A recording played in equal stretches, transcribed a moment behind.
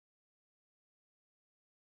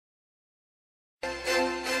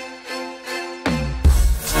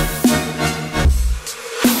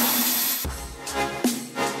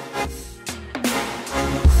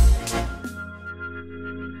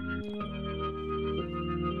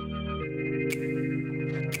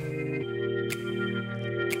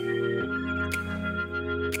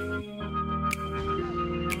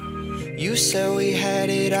You said we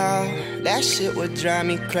had it all, that shit would drive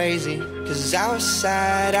me crazy. Cause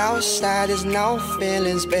outside there's no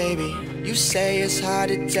feelings, baby. You say it's hard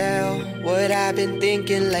to tell what I've been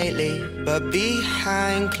thinking lately, but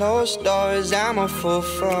behind closed doors I'm a fool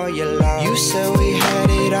for your love. You said we had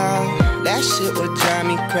it all, that shit would drive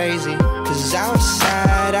me crazy. Cause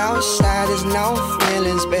outside there's no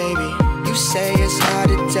feelings, baby. You say it's hard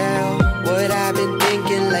to tell what I've been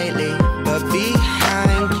thinking lately, but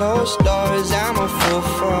behind closed doors I'm a fool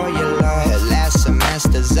for your love. Her last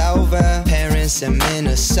semester's over, parents in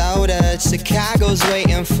Minnesota, Chicago's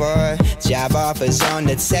waiting for her, job offers on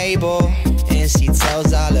the table, and she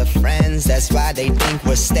tells all her friends that's why they think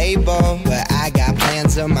we're stable. But I got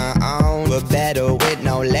plans of my own, but better with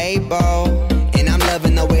no label. And I'm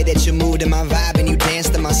loving the way that you move to my vibe and you dance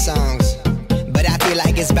to my songs, but I feel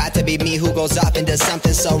like it's about to be me who goes off and does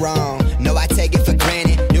something so wrong. No, I take it for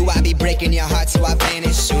granted, knew I'd be breaking your heart so I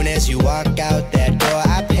vanish. Soon as you walk out that door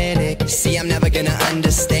I panic, see I'm never gonna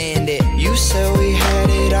understand it. You said we had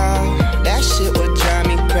it all, that shit would drive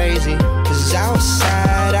me crazy. Cause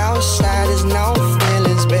outside there's no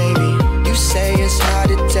feelings, baby. You say it's hard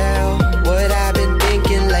to tell what I've been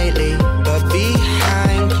thinking lately, but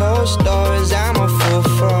behind closed doors I'm a fool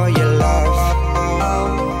for your love.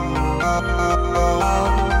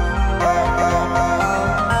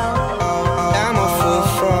 I'm a fool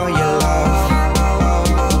for your love.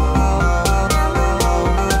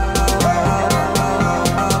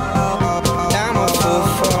 I'm a fool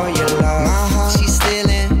for your love. My heart, she's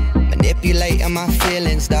stealing, manipulating my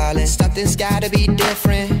feelings, darling. Something's gotta be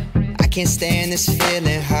different, I can't stand this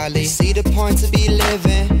feeling hardly. See the point to be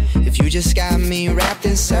living if you just got me wrapped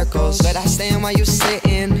in circles, but I stand while you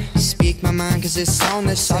sitting. Speak my mind cause it's on,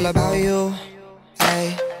 it's all about you.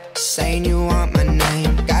 Hey, saying you want my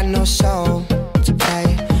name, got no soul to play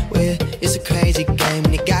with. It's a crazy game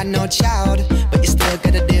when you got no child, but you still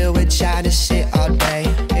gotta deal with childish